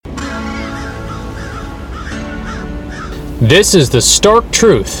This is The Stark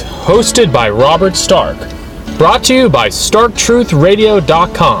Truth, hosted by Robert Stark. Brought to you by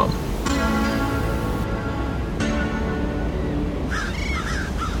StarkTruthRadio.com.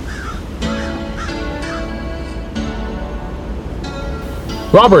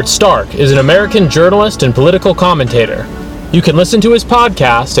 Robert Stark is an American journalist and political commentator. You can listen to his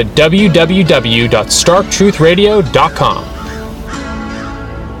podcast at www.StarkTruthRadio.com.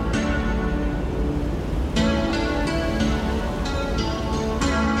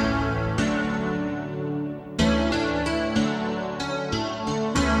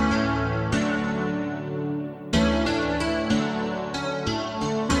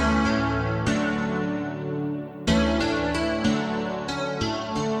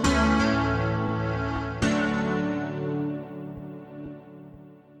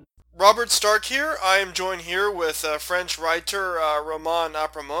 Robert Stark here. I am joined here with French writer Romain.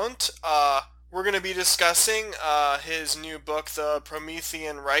 We're going to be discussing his new book, The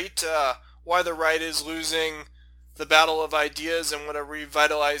Promethean Right, why the right is losing the battle of ideas and what a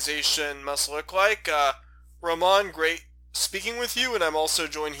revitalization must look like. Romain, great speaking with you, and I'm also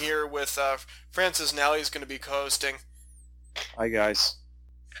joined here with Francis Nally, who's going to be co-hosting. Hi guys.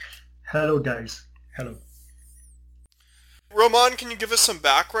 Hello guys. Hello. Romain, can you give us some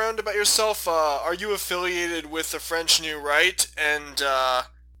background about yourself? Are you affiliated with the French New Right? And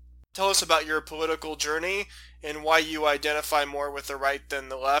tell us about your political journey and why you identify more with the right than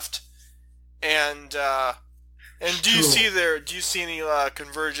the left. And do you see any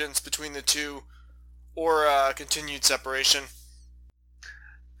convergence between the two, or continued separation?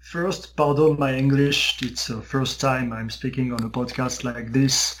 First, pardon my English. It's the first time I'm speaking on a podcast like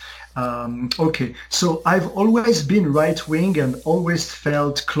this. Okay, so I've always been right-wing and always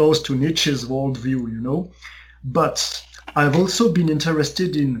felt close to Nietzsche's worldview, But I've also been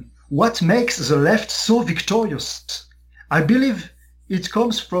interested in what makes the left so victorious. I believe it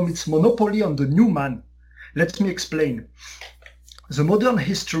comes from its monopoly on the new man. Let me explain. The modern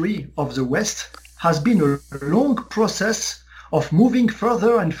history of the West has been a long process of moving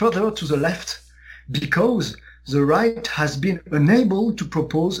further and further to the left because the right has been unable to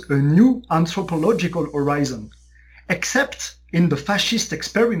propose a new anthropological horizon. Except in the fascist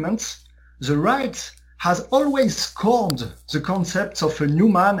experiments, the right has always scorned the concepts of a new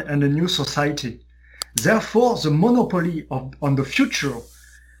man and a new society. Therefore, the monopoly on the future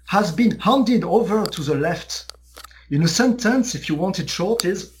has been handed over to the left. In a sentence, if you want it short,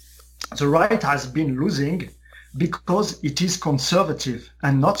 is the right has been losing because it is conservative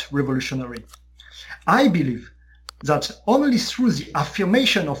and not revolutionary. I believe that only through the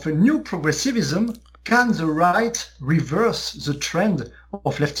affirmation of a new progressivism can the right reverse the trend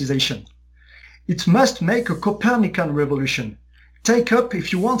of leftization. It must make a Copernican revolution. Take up a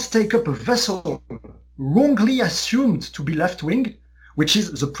vessel wrongly assumed to be left-wing, which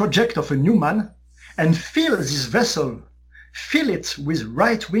is the project of a new man, and fill this vessel, fill it with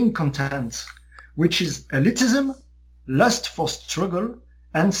right-wing content, which is elitism, lust for struggle,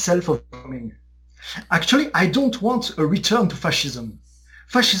 and self-affirming. Actually, I don't want a return to fascism.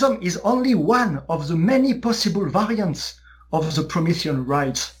 Fascism is only one of the many possible variants of the Promethean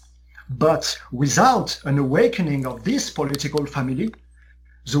right. But without an awakening of this political family,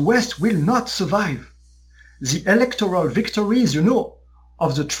 the West will not survive. The electoral victories,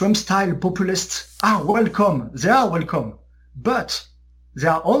 of the Trump-style populists are welcome. They are welcome. But they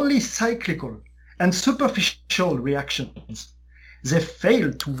are only cyclical and superficial reactions. They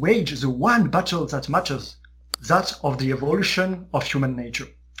fail to wage the one battle that matters, that of the evolution of human nature.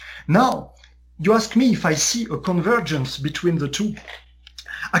 Now, you ask me if I see a convergence between the two.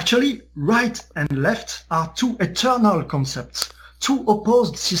 Actually, right and left are two eternal concepts, two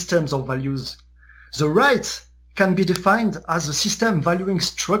opposed systems of values. The right can be defined as a system valuing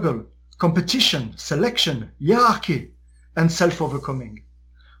struggle, competition, selection, hierarchy, and self-overcoming.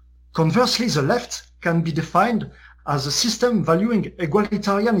 Conversely, the left can be defined as a system valuing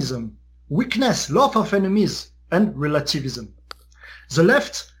egalitarianism, weakness, love of enemies, and relativism. The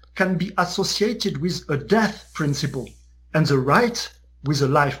left can be associated with a death principle, and the right with a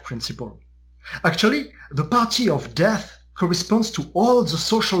life principle. Actually, the party of death corresponds to all the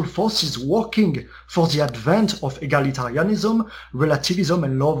social forces working for the advent of egalitarianism, relativism,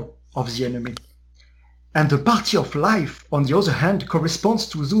 and love of the enemy. And the party of life, on the other hand, corresponds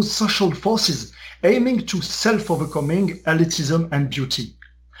to those social forces aiming to self-overcoming, elitism, and beauty.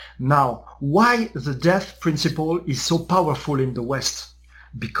 Now, why the death principle is so powerful in the West?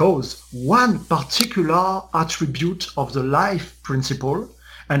 Because one particular attribute of the life principle,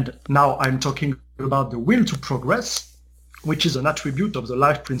 and now I'm talking about the will to progress, which is an attribute of the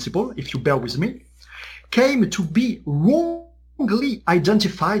life principle, if you bear with me, came to be wrongly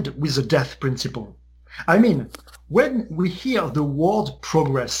identified with the death principle. I mean, when we hear the word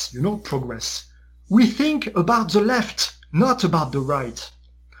progress, progress, we think about the left, not about the right.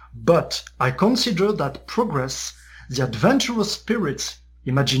 But I consider that progress, the adventurous spirit,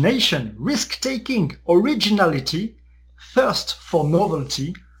 imagination, risk-taking, originality, thirst for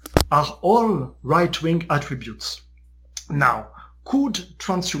novelty are all right-wing attributes. Now, could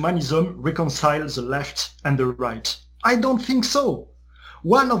transhumanism reconcile the left and the right? I don't think so.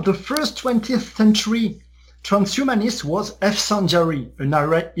 One of the first 20th century transhumanists was F. Sanjari, an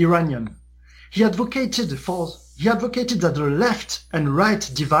Iranian. He advocated that the left and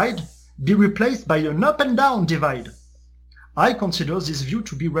right divide be replaced by an up and down divide. I consider this view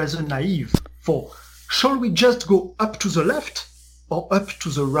to be rather naive, for shall we just go up to the left or up to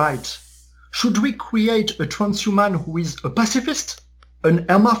the right? Should we create a transhuman who is a pacifist, an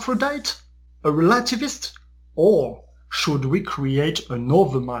hermaphrodite, a relativist, or should we create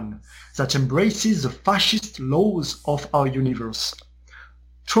another man that embraces the fascist laws of our universe?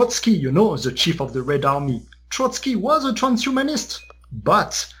 Trotsky, the chief of the Red Army, Trotsky was a transhumanist,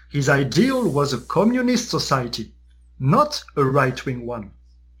 but his ideal was a communist society, not a right-wing one.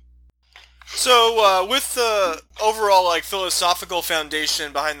 So, with the overall philosophical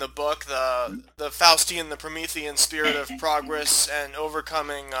foundation behind the book, the Faustian, the Promethean spirit of progress and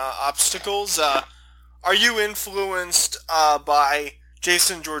overcoming obstacles, are you influenced by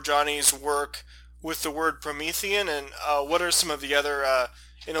Jason Giorgiani's work with the word Promethean, and what are some of the other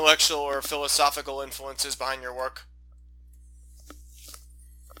intellectual or philosophical influences behind your work?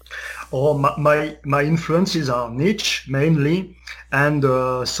 My influences are Nietzsche mainly, and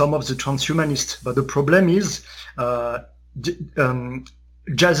some of the transhumanists. But the problem is,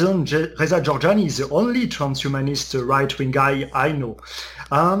 Jason Reza Giorgiani is the only transhumanist right-wing guy I know.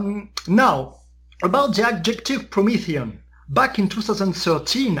 Now, about the adjective Promethean. Back in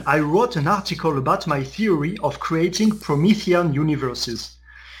 2013, I wrote an article about my theory of creating Promethean universes.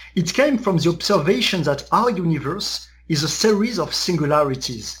 It came from the observation that our universe is a series of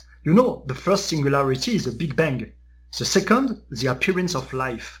singularities. The first singularity is a Big Bang. The second, the appearance of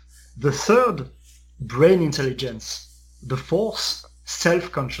life. The third, brain intelligence. The fourth,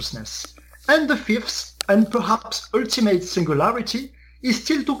 self-consciousness. And the fifth, and perhaps ultimate singularity, is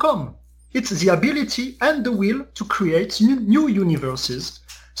still to come. It's the ability and the will to create new universes,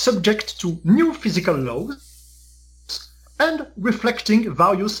 subject to new physical laws, and reflecting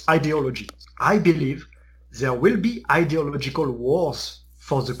various ideologies. I believe there will be ideological wars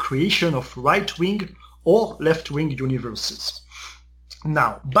for the creation of right-wing or left-wing universes.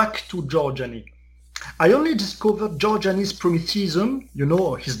 Now, back to Giorgiani. I only discovered Giorgiani's Prometheism,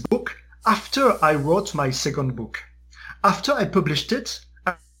 his book, after I wrote my second book. After I published it,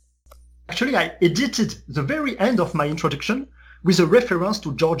 actually I edited the very end of my introduction with a reference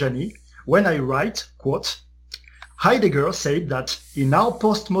to Giorgiani when I write, quote, Heidegger said that in our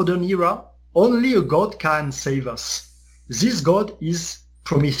postmodern era, only a God can save us. This God is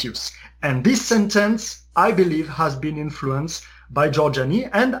Prometheus. And this sentence, I believe, has been influenced by Giorgiani,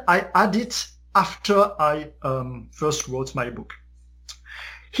 and I add it after I first wrote my book.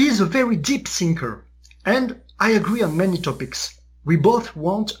 He is a very deep thinker, and I agree on many topics. We both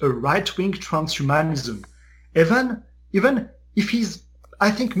want a right-wing transhumanism, even if he's, I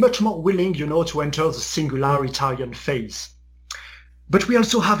think, much more willing, to enter the singularitarian phase. But we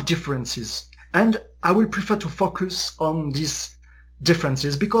also have differences, and I will prefer to focus on these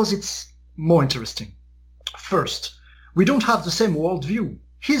differences because it's more interesting. First, we don't have the same worldview.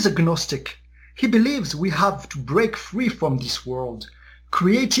 He's agnostic. He believes we have to break free from this world,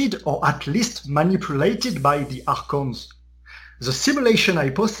 created or at least manipulated by the archons. The simulation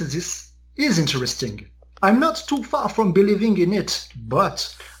hypothesis is interesting. I'm not too far from believing in it,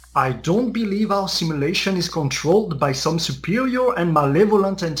 but I don't believe our simulation is controlled by some superior and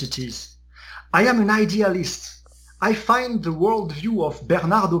malevolent entities. I am an idealist. I find the worldview of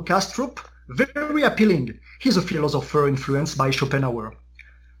Bernardo Kastrup very appealing. He's a philosopher influenced by Schopenhauer.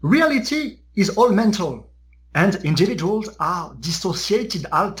 Reality is all mental, and individuals are dissociated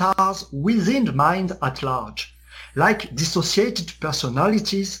altars within mind at large, like dissociated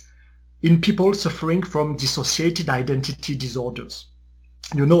personalities in people suffering from dissociated identity disorders.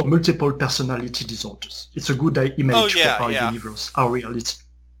 Multiple personality disorders. It's a good image for our universe, our reality.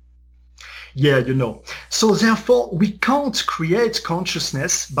 Yeah, So therefore, we can't create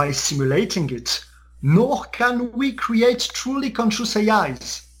consciousness by simulating it, nor can we create truly conscious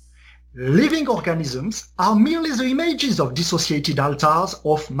AIs. Living organisms are merely the images of dissociated altars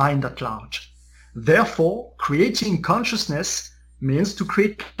of mind at large. Therefore, creating consciousness means to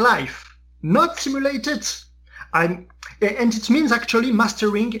create life, not simulated. And it means actually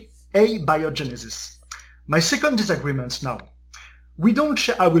mastering abiogenesis. My second disagreement now. We don't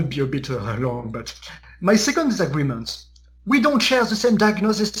share, I will be a bit long, but my second disagreement, we don't share the same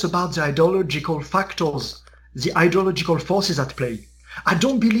diagnosis about the ideological factors, the ideological forces at play. I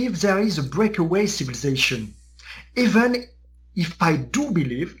don't believe there is a breakaway civilization, even if I do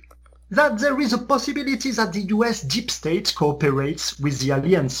believe that there is a possibility that the US deep state cooperates with the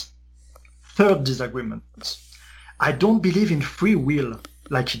aliens. Third disagreement. I don't believe in free will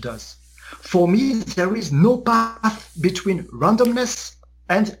like he does. For me, there is no path between randomness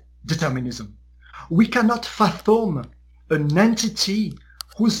and determinism. We cannot fathom an entity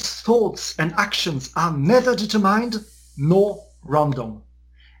whose thoughts and actions are neither determined nor random.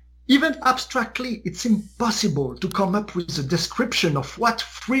 Even abstractly, it's impossible to come up with a description of what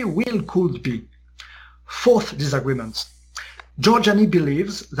free will could be. Fourth disagreement. Giorgiani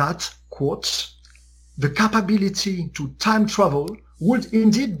believes that, quote, the capability to time travel would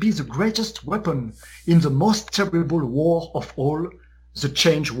indeed be the greatest weapon in the most terrible war of all, the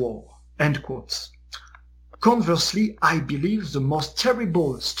change war, end quote. Conversely, I believe the most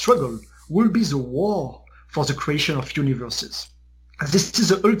terrible struggle will be the war for the creation of universes. This is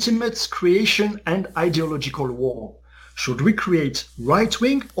the ultimate creation and ideological war. Should we create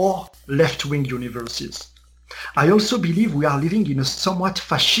right-wing or left-wing universes? I also believe we are living in a somewhat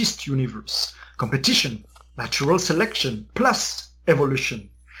fascist universe. Competition, natural selection, plus evolution.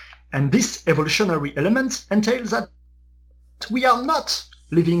 And this evolutionary element entails that we are not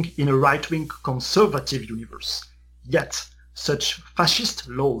living in a right-wing conservative universe. Yet, such fascist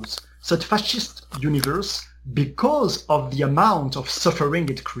laws, such fascist universe, because of the amount of suffering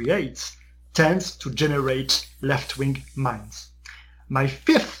it creates, tends to generate left-wing minds. My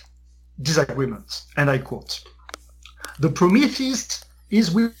fifth disagreement, and I quote, the Prometheist is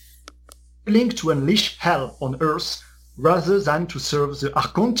willing to unleash hell on earth rather than to serve the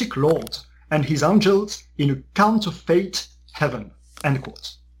Archontic Lord and his angels in a counterfeit heaven, end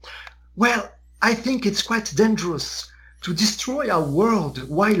quote. Well, I think it's quite dangerous to destroy our world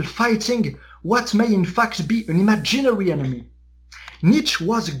while fighting what may in fact be an imaginary enemy. Nietzsche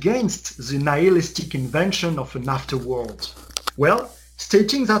was against the nihilistic invention of an afterworld. Well,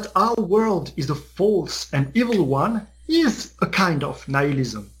 stating that our world is a false and evil one is a kind of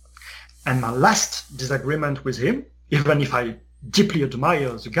nihilism. And my last disagreement with him, even if I deeply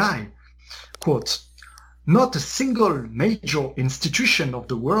admire the guy, quote, not a single major institution of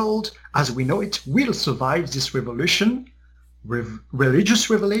the world as we know it will survive this revolution, religious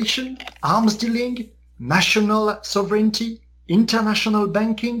revelation, arms dealing, national sovereignty, international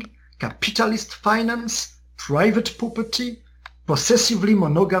banking, capitalist finance, private property, possessively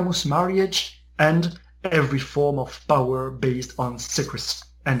monogamous marriage, and every form of power based on secrecy,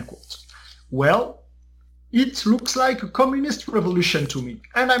 end quote. Well, it looks like a communist revolution to me,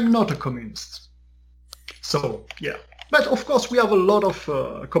 and I'm not a communist. So, yeah. But of course we have a lot of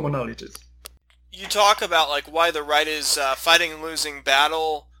commonalities. You talk about like why the right is fighting and losing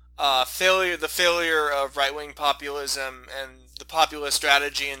battle, the failure of right-wing populism and the populist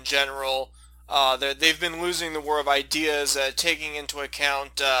strategy in general. They've been losing the war of ideas, taking into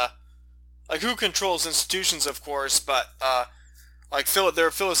account like who controls institutions, of course, but like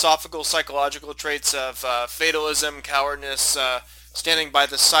their philosophical, psychological traits of fatalism, cowardness, standing by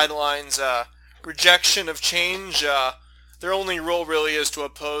the sidelines, rejection of change. Their only role really is to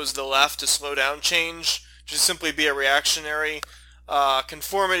oppose the left, to slow down change, to simply be a reactionary.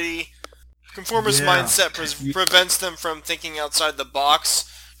 Conformist mindset prevents them from thinking outside the box.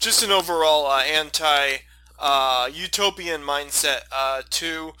 Just an overall anti-utopian mindset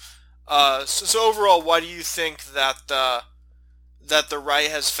too. So overall, why do you think that the right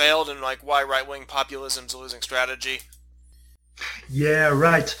has failed, and like why right-wing populism is a losing strategy? Yeah,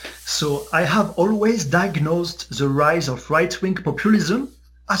 right. So I have always diagnosed the rise of right-wing populism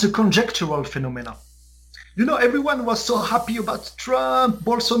as a conjectural phenomenon. You know, everyone was so happy about Trump,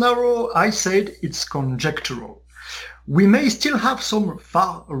 Bolsonaro. I said it's conjectural. We may still have some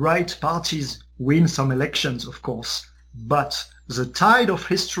far-right parties win some elections, of course, but the tide of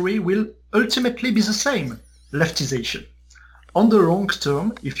history will ultimately be the same, leftization. On the long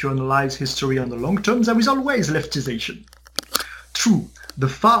term, if you analyze history on the long term, there is always leftization. True, the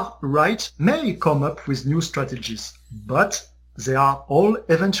far right may come up with new strategies, but they are all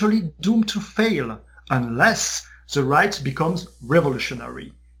eventually doomed to fail unless the right becomes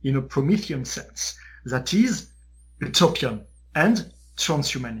revolutionary in a Promethean sense, that is, utopian and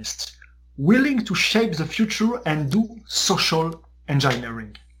transhumanist, willing to shape the future and do social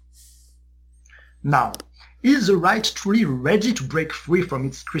engineering. Now, Is the right truly ready to break free from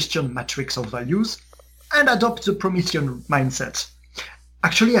its Christian matrix of values and adopt the Promethean mindset?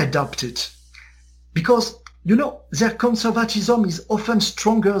 Actually, I doubt it. Because, their conservatism is often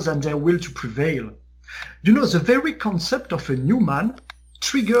stronger than their will to prevail. The very concept of a new man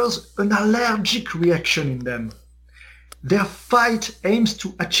triggers an allergic reaction in them. Their fight aims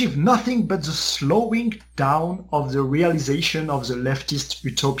to achieve nothing but the slowing down of the realization of the leftist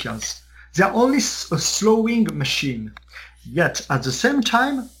utopias. They are only a slowing machine. Yet, at the same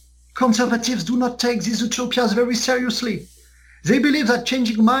time, conservatives do not take these utopias very seriously. They believe that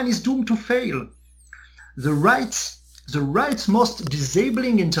changing mind is doomed to fail. The right's most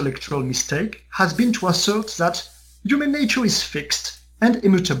disabling intellectual mistake has been to assert that human nature is fixed and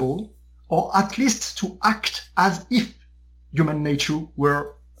immutable, or at least to act as if human nature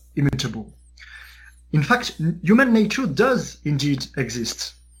were immutable. In fact, human nature does indeed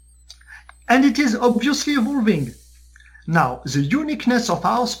exist. And it is obviously evolving. Now, the uniqueness of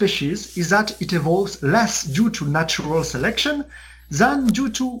our species is that it evolves less due to natural selection than due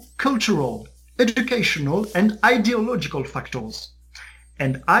to cultural, educational, and ideological factors.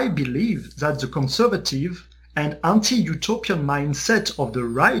 And I believe that the conservative and anti-utopian mindset of the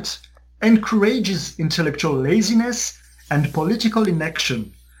right encourages intellectual laziness and political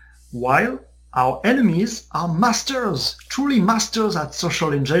inaction, while our enemies are masters, truly masters at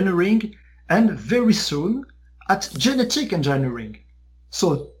social engineering and very soon at genetic engineering.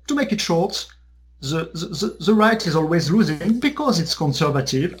 So, to make it short, the right is always losing because it's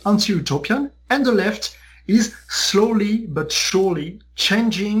conservative, anti-utopian, and the left is slowly but surely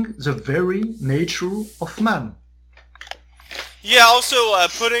changing the very nature of man. Yeah, also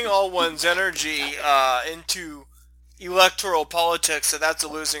putting all one's energy into electoral politics, that's a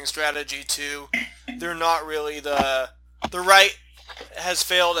losing strategy too. They're not really the right has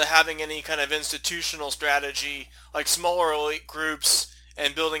failed at having any kind of institutional strategy. Like smaller elite groups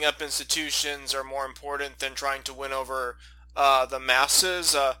and building up institutions are more important than trying to win over the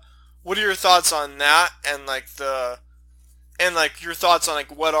masses. What are your thoughts on that? And your thoughts on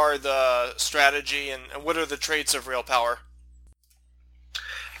what are the strategy and what are the traits of real power?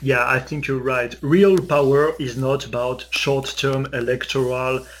 Yeah, I think you're right. Real power is not about short-term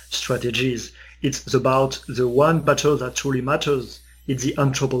electoral strategies. It's about the one battle that truly matters. It's the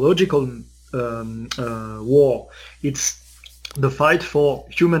anthropological war. It's the fight for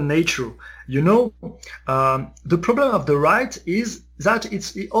human nature. The problem of the right is that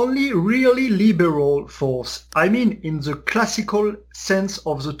it's the only really liberal force. I mean, in the classical sense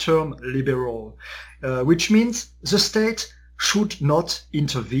of the term liberal, which means the state should not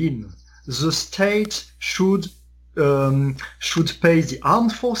intervene. The state should pay the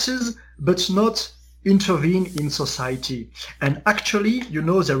armed forces, but not intervene in society. And actually,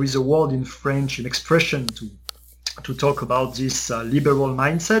 there is a word in French, an expression to talk about this liberal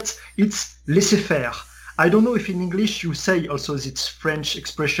mindset. It's laissez-faire. I don't know if in English you say also this French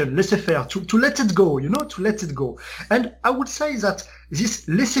expression laissez-faire, to let it go, to let it go. And I would say that this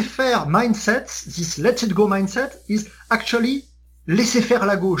laissez-faire mindset, this let it go mindset, is actually laissez-faire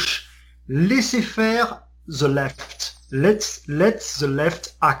la gauche, laissez-faire the left. Let the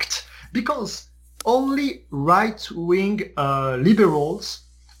left act. Because only right-wing liberals,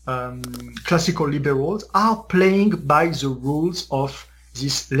 classical liberals, are playing by the rules of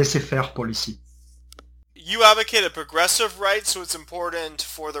this laissez-faire policy. You advocate a progressive right, so it's important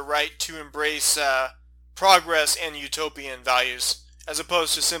for the right to embrace progress and utopian values, as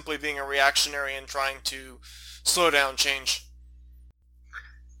opposed to simply being a reactionary and trying to slow down change.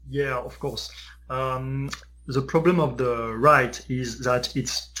 Yeah, of course. The problem of the right is that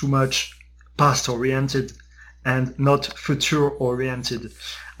it's too much past-oriented and not future-oriented.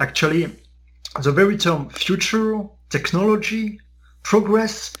 Actually, the very term future, technology,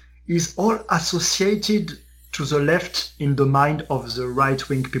 progress is all associated to the left in the mind of the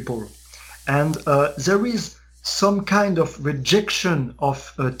right-wing people. And there is some kind of rejection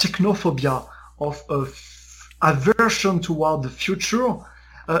of technophobia, of aversion toward the future,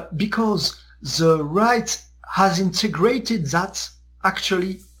 because the right has integrated that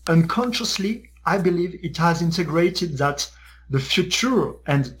actually unconsciously. I believe it has integrated that the future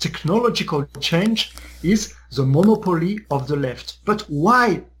and technological change is the monopoly of the left. But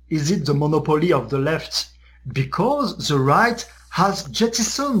why is it the monopoly of the left? Because the right has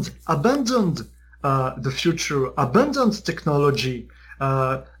jettisoned, abandoned the future, abandoned technology,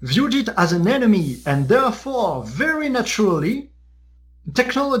 viewed it as an enemy, and therefore, very naturally,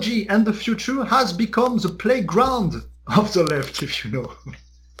 technology and the future has become the playground of the left, if you know.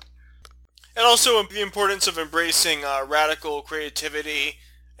 And also the importance of embracing radical creativity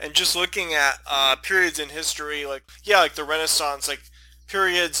And just looking at periods in history, like the Renaissance, like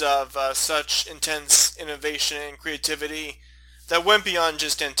periods of such intense innovation and creativity that went beyond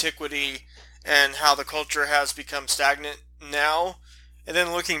just antiquity and how the culture has become stagnant now. And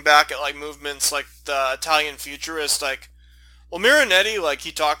then looking back at like movements like the Italian futurists, like, well, Marinetti, like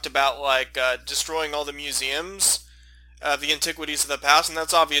he talked about like destroying all the museums, the antiquities of the past, and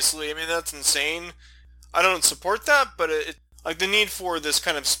that's obviously, I mean, that's insane. I don't support that, but it like the need for this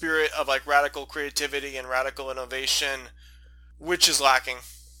kind of spirit of like radical creativity and radical innovation, which is lacking.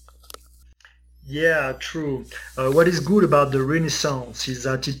 Yeah, true. What is good about the Renaissance is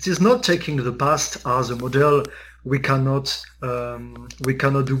that it is not taking the past as a model. We cannot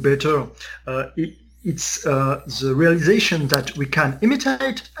do better. It's the realization that we can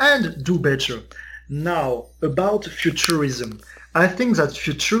imitate and do better. Now, about futurism. I think that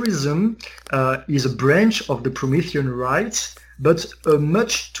futurism is a branch of the Promethean rites, but a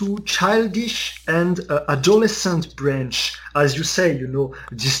much too childish and adolescent branch. As you say,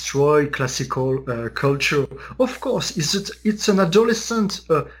 destroy classical culture. Of course, it's an adolescent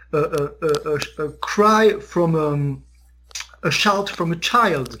cry from a shout from a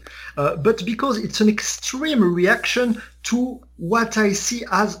child, but because it's an extreme reaction to what I see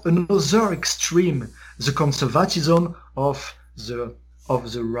as another extreme, the conservatism of the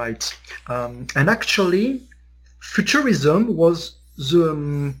right. And actually, futurism was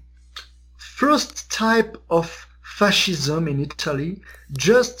the first type of fascism in Italy,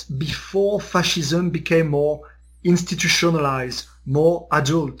 just before fascism became more institutionalized, more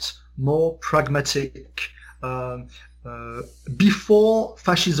adult, more pragmatic. Before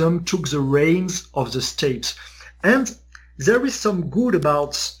fascism took the reins of the state. And there is some good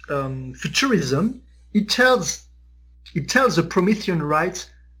about futurism. It tells the Promethean right,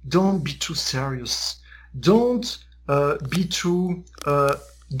 don't be too serious. Don't go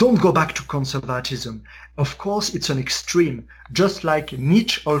back to conservatism. Of course, it's an extreme, just like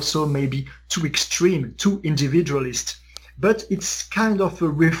Nietzsche also may be too extreme, too individualist. But it's kind of a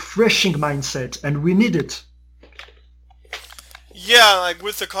refreshing mindset, and we need it. Yeah, like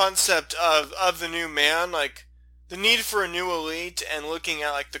with the concept of the new man, like the need for a new elite and looking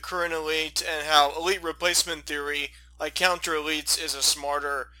at like the current elite and how elite replacement theory, like counter elites, is a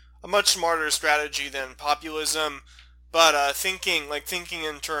much smarter strategy than populism. But thinking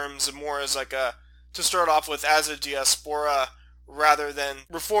in terms of more as to start off with as a diaspora rather than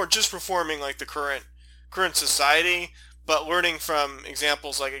reforming like the current society, but learning from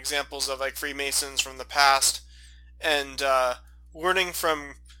examples of like Freemasons from the past and learning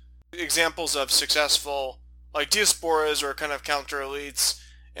from examples of successful like diasporas or kind of counter elites,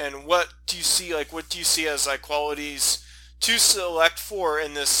 and what do you see as like qualities to select for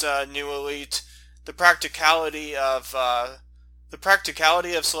in this new elite, the practicality of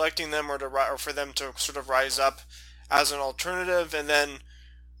selecting them, or for them to sort of rise up as an alternative, and then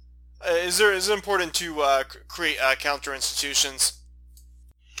is it important to create counter institutions?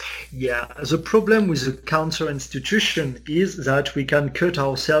 Yeah, the problem with the counter institution is that we can cut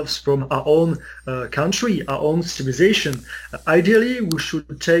ourselves from our own country, our own civilization. Ideally, we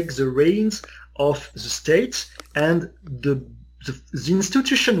should take the reins of the state, and the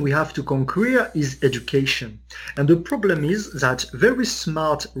institution we have to conquer is education. And the problem is that very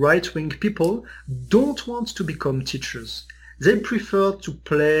smart right-wing people don't want to become teachers. They prefer to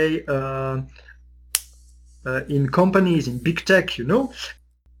play in companies, in big tech,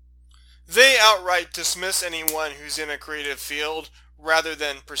 They outright dismiss anyone who's in a creative field rather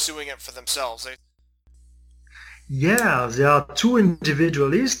than pursuing it for themselves. Yeah, they are too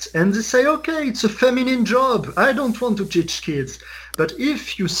individualist, and they say, okay, it's a feminine job, I don't want to teach kids. But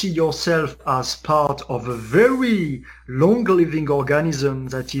if you see yourself as part of a very long-living organism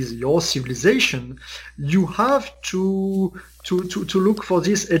that is your civilization, you have to look for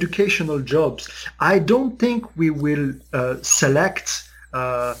these educational jobs. I don't think we will select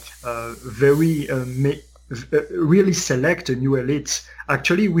really select a new elite.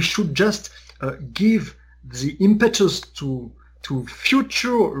 Actually, we should just give the impetus to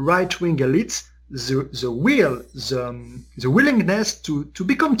future right-wing elites the willingness to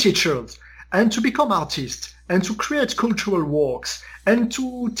become teachers and to become artists and to create cultural works and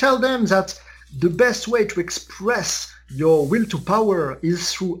to tell them that the best way to express your will to power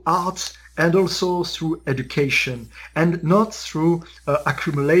is through art and also through education, and not through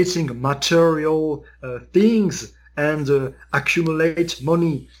accumulating material things and accumulate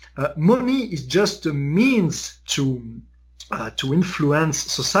money. Money is just a means to influence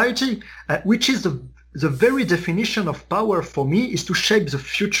society, which is the very definition of power for me is to shape the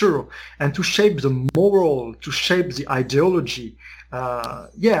future and to shape the moral, to shape the ideology.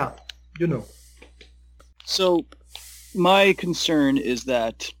 Yeah, you know. So my concern is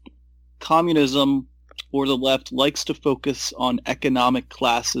that communism or the left likes to focus on economic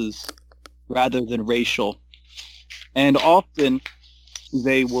classes rather than racial. And often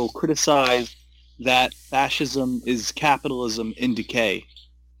they will criticize that fascism is capitalism in decay.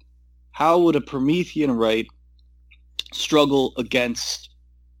 How would a Promethean right struggle against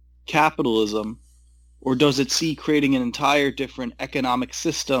capitalism, or does it see creating an entire different economic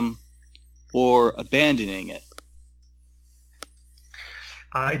system or abandoning it?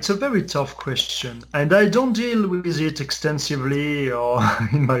 It's a very tough question, and I don't deal with it extensively or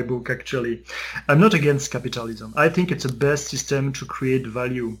in my book, actually. I'm not against capitalism. I think it's the best system to create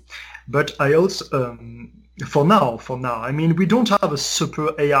value. But I also, for now, I mean, we don't have a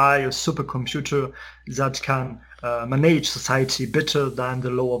super AI, a super computer that can manage society better than the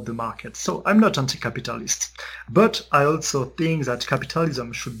law of the market. So I'm not anti-capitalist. But I also think that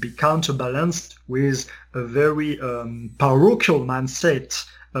capitalism should be counterbalanced with a very parochial mindset,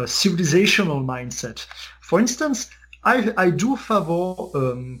 a civilizational mindset. For instance, I do favor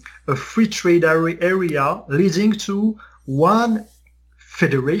a free trade area leading to one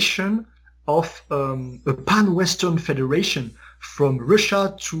federation of a pan-Western federation from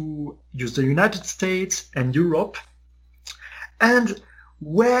Russia to the United States and Europe. And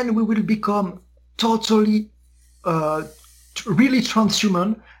when we will become totally, really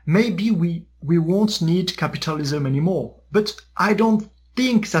transhuman, maybe we won't need capitalism anymore. But I don't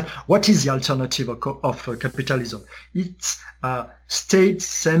think that, what is the alternative of capitalism? It's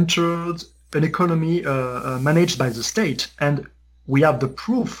state-centered, an economy managed by the state. And we have the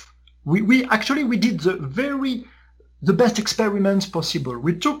proof. We did the best experiments possible.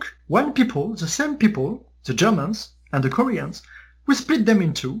 We took the same people, the Germans and the Koreans, we split them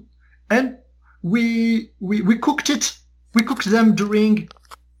in two, and we cooked it. We cooked them during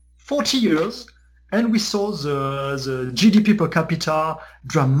 40 years, and we saw the GDP per capita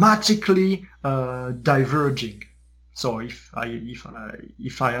dramatically diverging. So if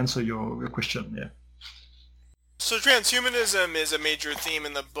I answer your question, yeah. So transhumanism is a major theme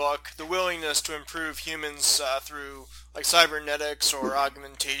in the book, the willingness to improve humans through like cybernetics or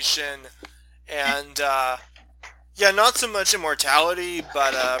augmentation, and not so much immortality,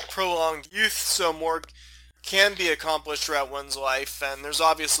 but prolonged youth, so more can be accomplished throughout one's life. And there's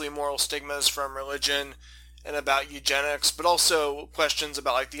obviously moral stigmas from religion and about eugenics, but also questions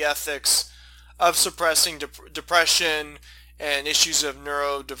about like the ethics of suppressing depression and issues of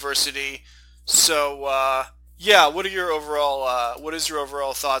neurodiversity. So what is your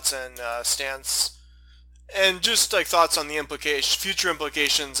overall thoughts and stance, and just like thoughts on the future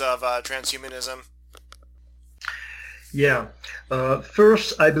implications of transhumanism? Yeah.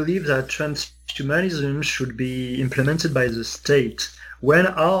 First, I believe that transhumanism should be implemented by the state. When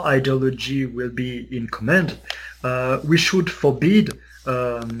our ideology will be in command, we should forbid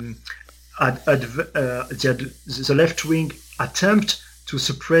the left-wing attempt to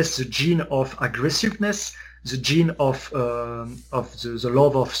suppress the gene of aggressiveness, the gene of the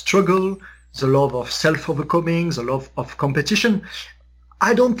love of struggle, the love of self-overcoming, the love of competition.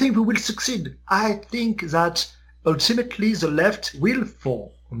 I don't think we will succeed. I think that ultimately the left will, for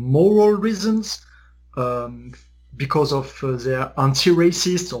moral reasons, because of their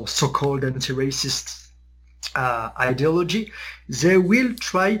anti-racist or so-called anti-racist ideology, they will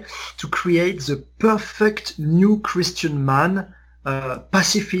try to create the perfect new Christian man,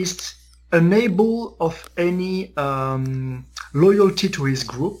 pacifist, unable of any loyalty to his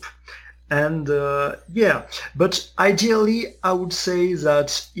group. And but ideally I would say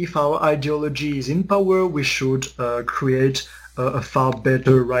that if our ideology is in power, we should create a far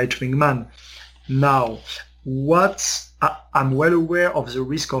better right-wing man. Now, I'm well aware of the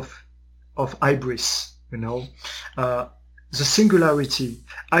risk of hybris, the singularity.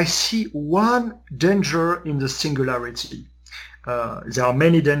 I see one danger in the singularity. There are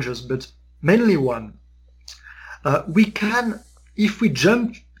many dangers, but mainly one. We can, if we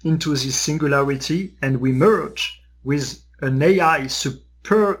jump into this singularity and we merge with an AI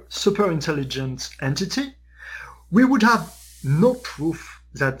super intelligent entity, we would have no proof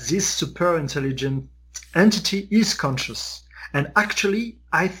that this super intelligent entity is conscious. And actually,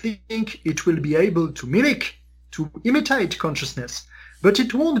 I think it will be able to imitate consciousness, but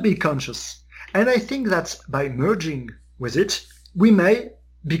it won't be conscious. And I think that by merging with it, we may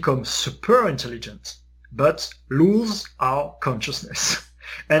become super intelligent, but lose our consciousness.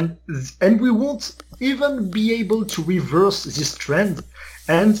 And we won't even be able to reverse this trend.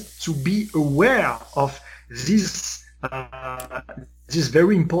 and to be aware of this this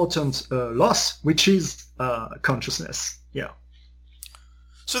very important loss, which is consciousness. Yeah.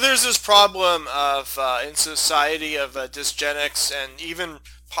 So there's this problem of in society of dysgenics, and even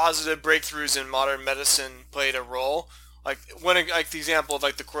positive breakthroughs in modern medicine played a role. Like the example of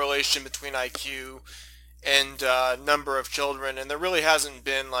like the correlation between IQ and number of children, and there really hasn't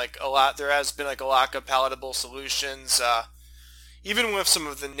been like a lot. There has been like a lack of palatable solutions, even with some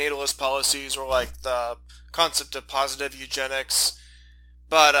of the natalist policies or like the concept of positive eugenics.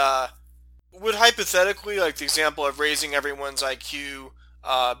 But would hypothetically, like the example of raising everyone's IQ,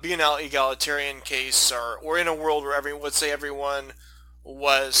 be an egalitarian case, or in a world where let's say everyone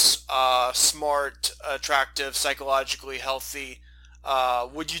was smart, attractive, psychologically healthy,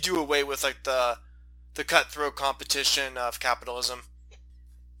 would you do away with like the cutthroat competition of capitalism?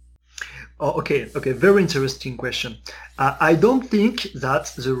 Oh, okay, very interesting question. I don't think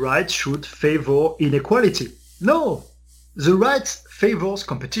that the right should favor inequality. No, the right favors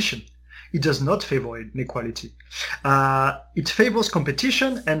competition. It does not favor inequality. It favors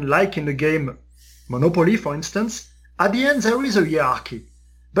competition, and like in the game Monopoly, for instance, at the end there is a hierarchy.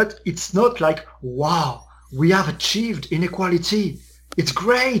 But it's not like, wow, we have achieved inequality. It's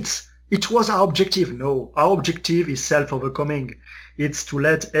great. It was our objective. No, our objective is self-overcoming. It's to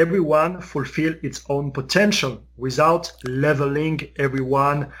let everyone fulfill its own potential without leveling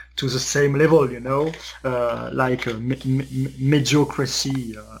everyone to the same level, like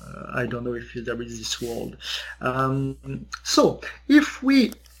mediocrity. I don't know if there is this word. So if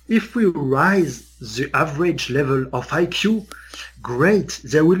we rise the average level of IQ, great.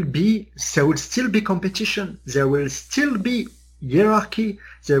 There will still be competition. There will still be hierarchy.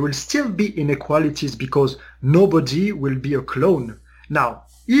 There will still be inequalities because nobody will be a clone. Now,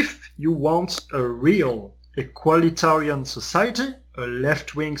 if you want a real equalitarian society, a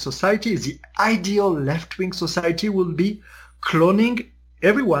left-wing society, the ideal left-wing society will be cloning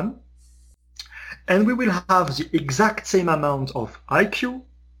everyone, and we will have the exact same amount of IQ,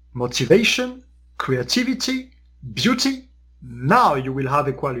 motivation, creativity, beauty. Now you will have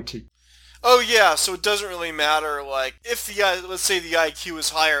equality. Oh yeah, so it doesn't really matter, like, if let's say the IQ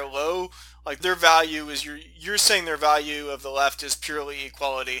is high or low, like their value is, you're saying their value of the left is purely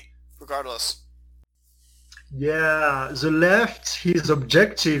equality, regardless. Yeah, the left, his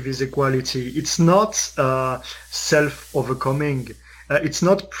objective is equality. It's not self-overcoming. It's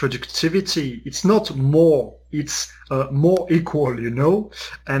not productivity. It's not more. It's more equal,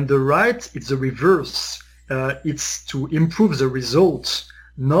 And the right, it's the reverse. It's to improve the results,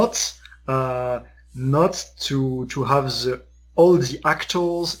 not to have all the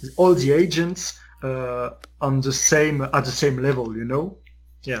actors, all the agents at the same level,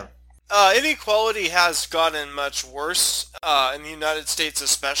 Yeah. Inequality has gotten much worse in the United States,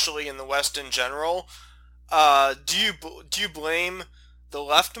 especially in the West in general. Do you blame the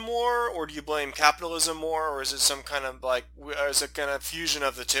left more, or do you blame capitalism more, or is it some kind of fusion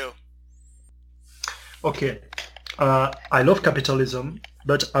of the two? Okay, I love capitalism,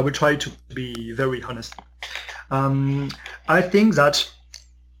 but I will try to be very honest. I think that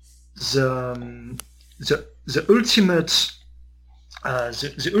the ultimate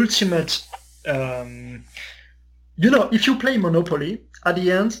if you play Monopoly, at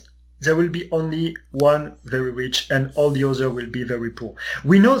the end there will be only one very rich and all the other will be very poor.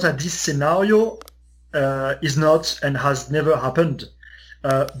 We know that this scenario is not and has never happened,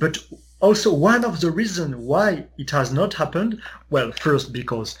 but also one of the reasons why it has not happened, well, first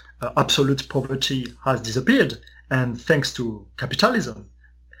because absolute poverty has disappeared, and thanks to capitalism,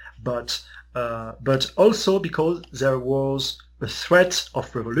 but also because there was a threat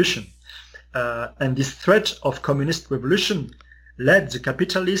of revolution, and this threat of communist revolution led the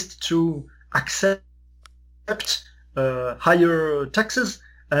capitalists to accept higher taxes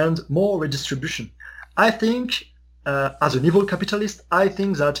and more redistribution. I think, as an evil capitalist, I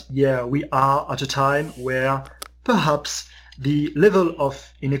think that, we are at a time where perhaps the level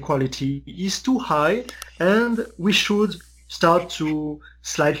of inequality is too high, and we should start to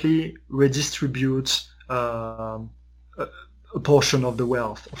slightly redistribute a portion of the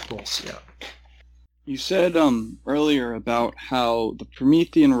wealth, of course. Yeah. You said earlier about how the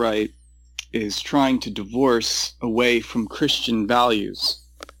Promethean right is trying to divorce away from Christian values.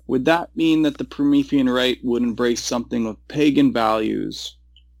 Would that mean that the Promethean right would embrace something of pagan values,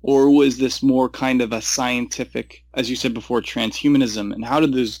 or was this more kind of a scientific, as you said before, transhumanism? And how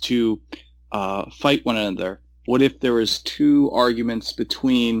did those two fight one another? What if there was two arguments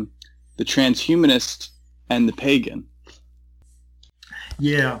between the transhumanist and the pagan?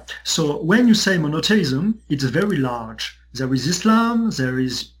 Yeah, so when you say monotheism, it's very large. There is Islam, there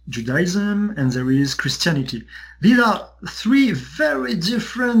is Judaism, and there is Christianity. These are three very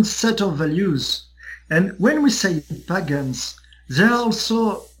different set of values. And when we say pagans, there are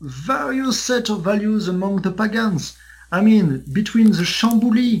also various set of values among the pagans. I mean, between the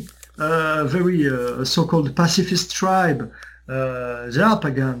Chambuli, very so-called pacifist tribe, there are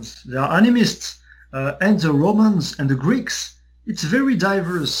pagans, there are animists, and the Romans and the Greeks. It's very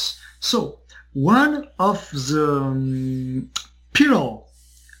diverse. So one of the pillar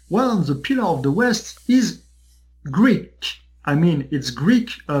of the West is Greek. I mean, it's Greek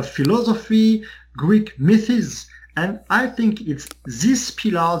philosophy, Greek myths, and I think it's this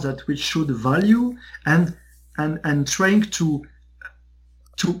pillar that we should value and trying to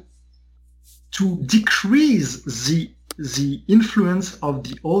decrease the influence of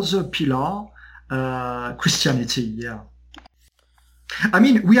the other pillar, Christianity. Yeah. I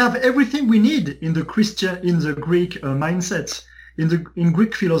mean, we have everything we need in the Greek mindset, in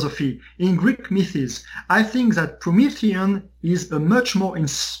Greek philosophy, in Greek myths. I think that Promethean is a much more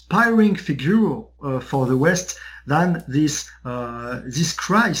inspiring figure for the West than this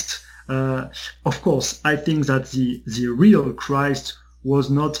Christ. Of course, I think that the real Christ was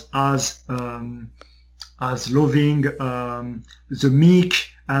not as loving the meek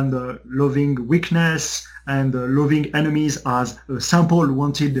and loving weakness and loving enemies as Saint-Paul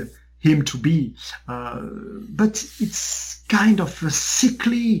wanted him to be. But it's kind of a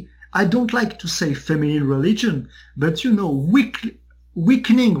sickly, I don't like to say feminine religion, but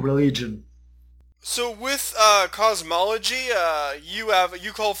weakening religion. So with cosmology, you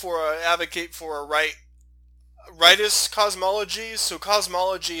advocate for a rightist cosmology. So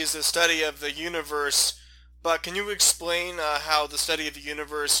cosmology is the study of the universe, but can you explain how the study of the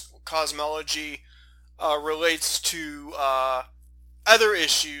universe, cosmology, relates to other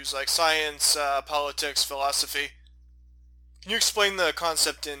issues like science, politics, philosophy? Can you explain the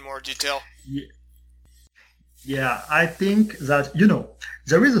concept in more detail? Yeah, I think that,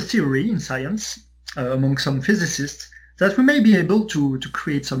 there is a theory in science among some physicists that we may be able to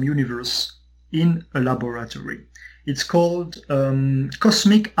create some universe in a laboratory. It's called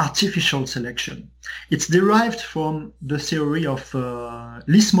cosmic artificial selection. It's derived from the theory of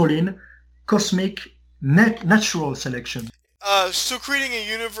Lee-Smolin, cosmic natural selection. So creating a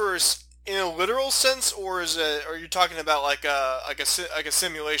universe in a literal sense, or are you talking about like a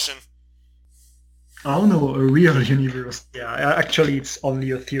simulation? Oh no, a real universe. Yeah, actually it's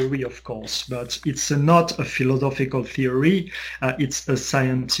only a theory, of course, but it's not a philosophical theory, it's a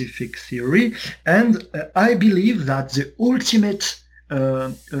scientific theory, and I believe that the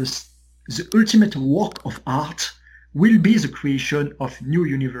ultimate work of art will be the creation of new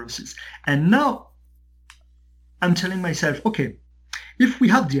universes. And now I'm telling myself, okay, if we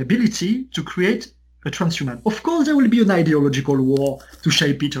have the ability to create a transhuman, of course there will be an ideological war to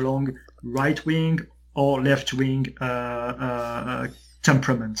shape it along right-wing or left-wing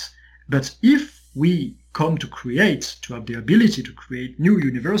temperament. But if we come to have the ability to create new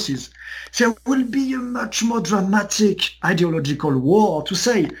universes, there will be a much more dramatic ideological war to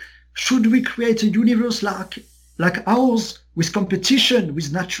say, should we create a universe like ours, with competition,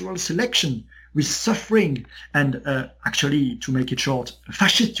 with natural selection, with suffering, and actually, to make it short, a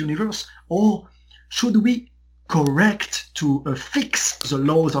fascist universe, or should we correct to fix the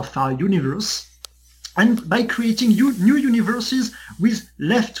laws of our universe, and by creating new universes with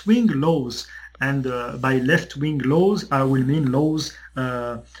left-wing laws? And by left-wing laws, I will mean laws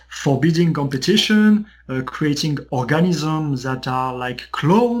forbidding competition, creating organisms that are like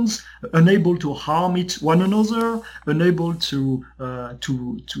clones, unable to harm one another, unable to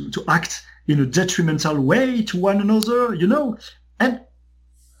act in a detrimental way to one another, And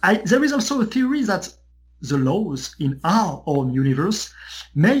there is also a theory that the laws in our own universe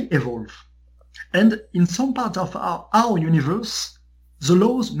may evolve. And in some part of our universe, the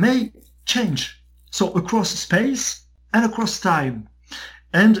laws may change. So across space and across time.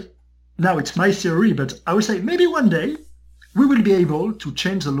 And now it's my theory, but I would say maybe one day we will be able to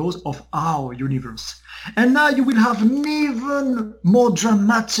change the laws of our universe. And now you will have an even more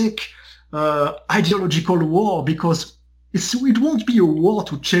dramatic ideological war, because it won't be a war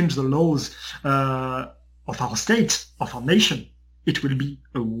to change the laws of our state, of our nation. It will be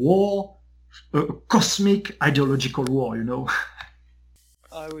a war, a cosmic ideological war,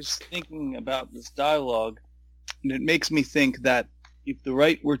 I was thinking about this dialogue, and it makes me think that if the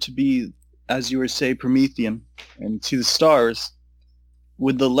right were to be, as you were saying, Promethean, and to the stars,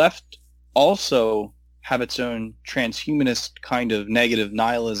 would the left also have its own transhumanist kind of negative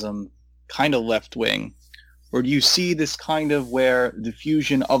nihilism, kind of left-wing? Or do you see this kind of where the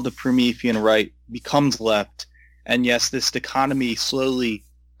fusion of the Promethean right becomes left, and yes, this dichotomy slowly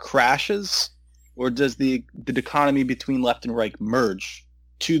crashes, or does the dichotomy between left and right merge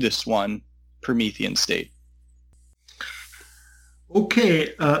to this one Promethean state?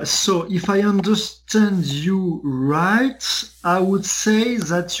 Okay, so if I understand you right, I would say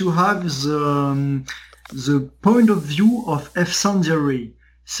that you have the point of view of F. Sandiary,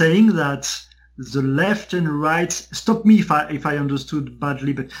 saying that the left and right. Stop me if I understood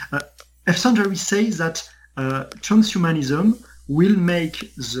badly, but F. Sandiary says that transhumanism will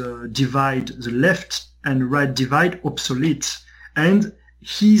make the divide, the left and right divide, obsolete, and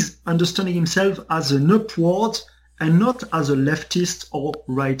he's understanding himself as an upward and not as a leftist or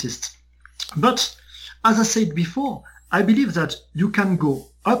rightist. But as I said before, I believe that you can go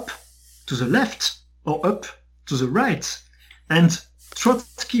up to the left or up to the right. And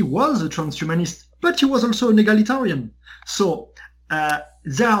Trotsky was a transhumanist, but he was also an egalitarian. So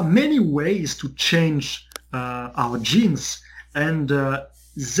there are many ways to change our genes, and there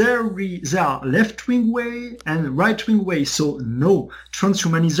are left-wing way and right-wing way. So no,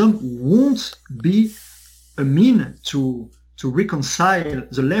 transhumanism won't be a mean to reconcile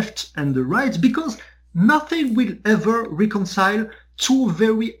the left and the right, because nothing will ever reconcile two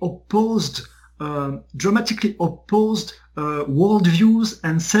very opposed, dramatically opposed worldviews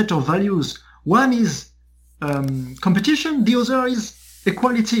and set of values. One is competition, the other is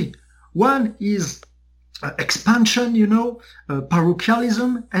equality. One is expansion,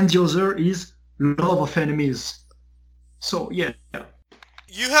 parochialism, and the other is love of enemies. So, yeah.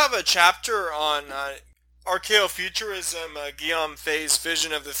 You have a chapter on archaeofuturism, Guillaume Fay's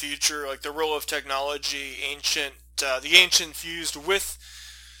vision of the future, like the role of technology, the ancient fused with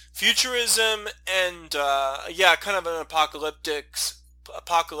futurism, and kind of an apocalyptic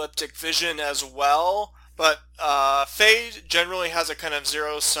vision as well. But Fay generally has a kind of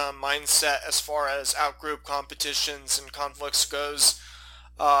zero-sum mindset as far as outgroup competitions and conflicts goes,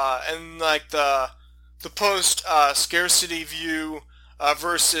 and like the post scarcity view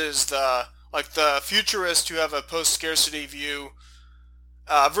versus the futurists who have a post-scarcity view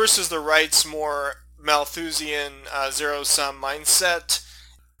versus the right's more Malthusian zero-sum mindset.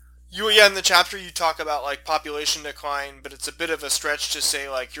 In the chapter you talk about like population decline, but it's a bit of a stretch to say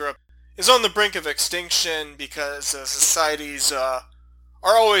like Europe is on the brink of extinction because societies are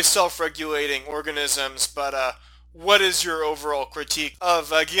always self-regulating organisms. But what is your overall critique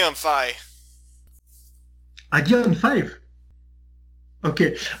of Guillaume Fay? Guillaume Fay?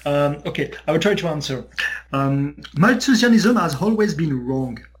 Okay, I will try to answer. Malthusianism has always been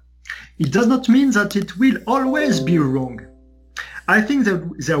wrong. It does not mean that it will always be wrong. I think that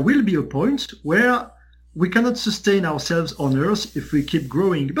there will be a point where we cannot sustain ourselves on Earth if we keep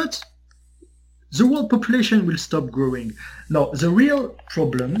growing, but the world population will stop growing. Now, the real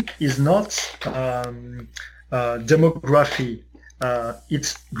problem is not demography,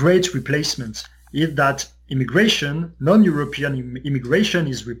 it's great replacement. It's that immigration, non-European immigration,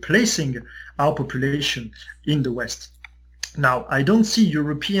 is replacing our population in the West. Now, I don't see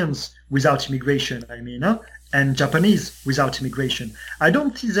Europeans without immigration, and Japanese without immigration. I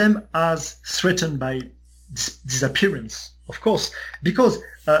don't see them as threatened by disappearance, of course, because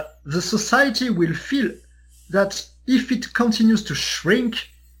the society will feel that if it continues to shrink,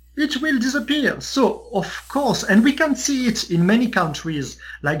 it will disappear. So, of course, and we can see it in many countries,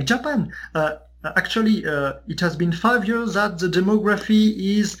 like Japan. Actually, it has been 5 years that the demography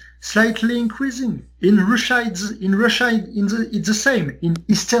is slightly increasing. In Russia, it's the same. In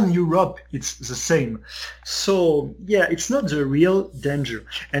Eastern Europe, it's the same. So, yeah, it's not the real danger.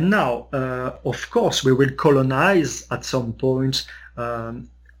 And now, of course, we will colonize at some point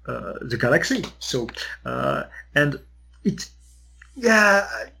the galaxy. So, and it's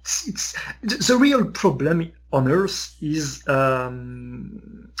the real problem on Earth is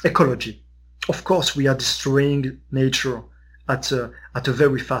ecology. Of course, we are destroying nature at a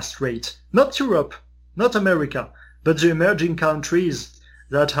very fast rate. Not Europe, not America, but the emerging countries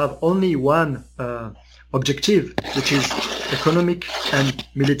that have only one objective, which is economic and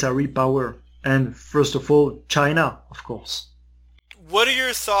military power. And first of all, China, of course. What are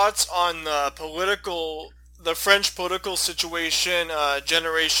your thoughts on the French political situation?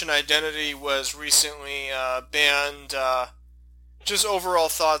 Generation Identity was recently banned. Just overall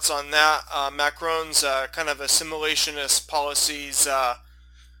thoughts on that. Macron's kind of assimilationist policies,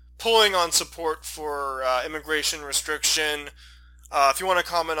 pulling on support for immigration restriction. If you want to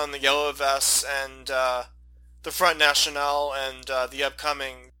comment on the Yellow Vests and the Front National and the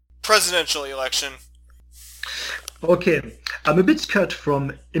upcoming presidential election. Okay, I'm a bit cut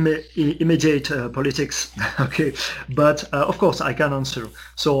from immediate politics. Okay, but of course I can answer.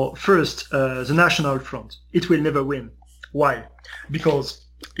 So first, the National Front. It will never win. Why? Because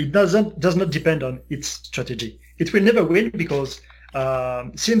it does not depend on its strategy. It will never win because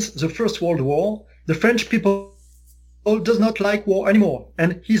since the First World War, the French people does not like war anymore,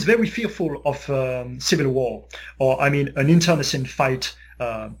 and he's very fearful of civil war, or I mean an international fight.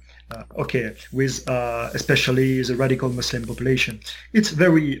 With especially the radical Muslim population. It's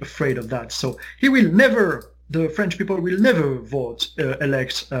very afraid of that. So the French people will never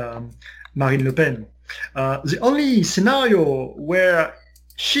elect Marine Le Pen. The only scenario where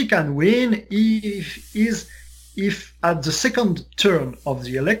she can win is if at the second turn of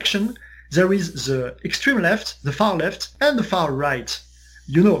the election, there is the extreme left, the far left, and the far right.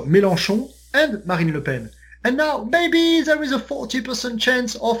 Mélenchon and Marine Le Pen. And now maybe there is a 40%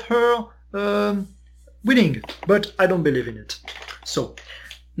 chance of her winning, but I don't believe in it. So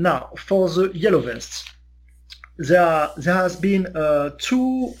now for the yellow vests, there has been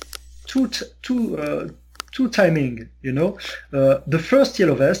two timing. The first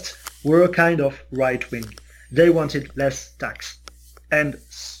yellow vests were kind of right wing. They wanted less tax, and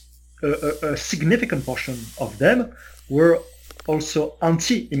a significant portion of them were also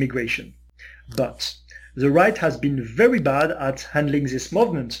anti-immigration, but the right has been very bad at handling this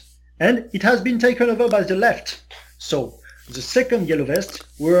movement, and it has been taken over by the left. So the second yellow vest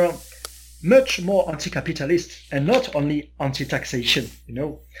were much more anti-capitalist and not only anti-taxation,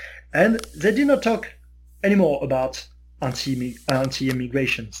 And they did not talk anymore about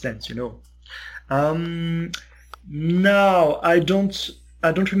anti-immigration stance, Now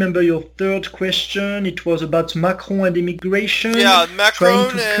I don't remember your third question. It was about Macron and immigration. Yeah,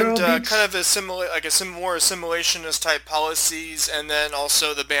 Macron and kind of more assimilationist type policies, and then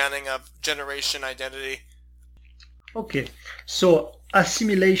also the banning of generation identity. Okay, so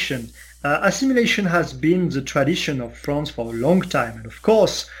assimilation. Assimilation has been the tradition of France for a long time, and of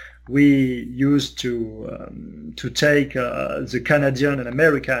course we used to take the Canadian and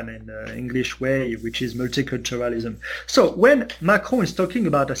American in the English way, which is multiculturalism. So when Macron is talking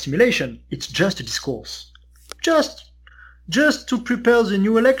about assimilation, it's just a discourse, just to prepare the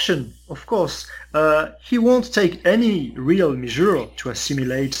new election. Of course, he won't take any real measure to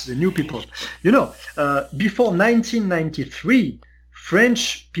assimilate the new people. Before 1993,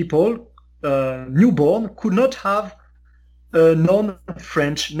 French people, newborn, could not have a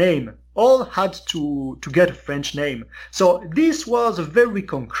non-French name. All had to get a French name. So this was a very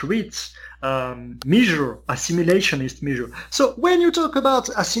concrete measure, assimilationist measure. So when you talk about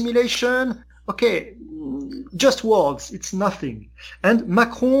assimilation, okay, just words, it's nothing. And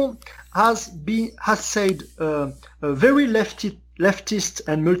Macron has said very leftist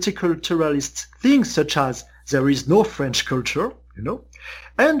and multiculturalist things, such as there is no French culture,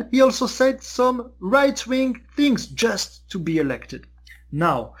 and he also said some right-wing things just to be elected.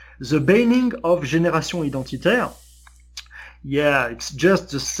 Now, the banning of Génération Identitaire, yeah, it's just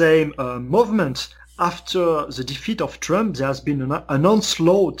the same movement. After the defeat of Trump, there has been an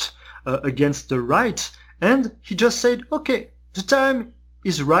onslaught against the right, and he just said, okay, the time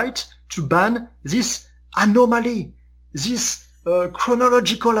is right to ban this anomaly, this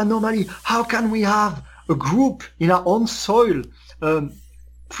chronological anomaly. How can we have a group in our own soil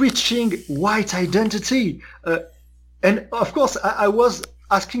preaching white identity? And of course, I was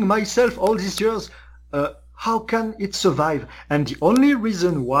asking myself all these years, how can it survive? And the only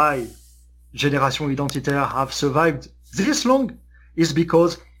reason why Génération Identitaire have survived this long is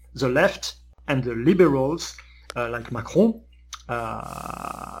because the left and the liberals, like Macron,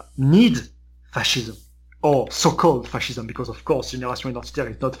 need fascism, or so-called fascism, because of course Génération Identitaire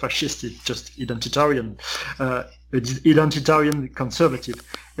is not fascist, it's just identitarian conservative.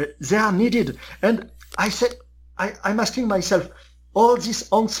 They are needed. And I said, I'm asking myself, all this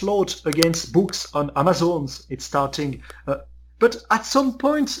onslaught against books on Amazons, it's starting, but at some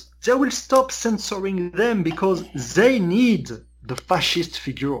point they will stop censoring them because they need the fascist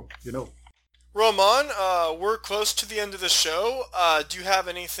figure, Romain, we're close to the end of the show. Do you have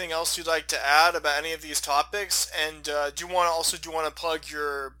anything else you'd like to add about any of these topics? And do you want to plug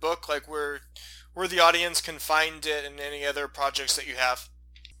your book, like where the audience can find it, and any other projects that you have?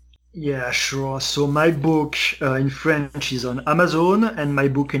 Yeah, sure. So my book in French is on Amazon, and my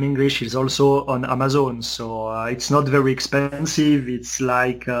book in English is also on Amazon. So it's not very expensive. It's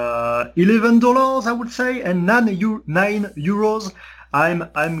like $11, I would say, and €9.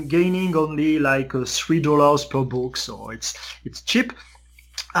 I'm gaining only like $3 per book, so it's cheap.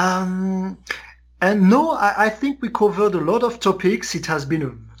 And no, I think we covered a lot of topics. It has been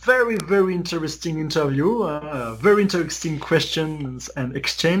a very, very interesting interview, very interesting questions and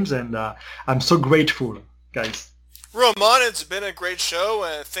exchange, and I'm so grateful, guys. Romain, it's been a great show,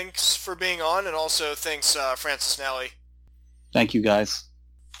 and thanks for being on, and also thanks, Francis Nally. Thank you, guys.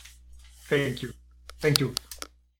 Thank you. Thank you.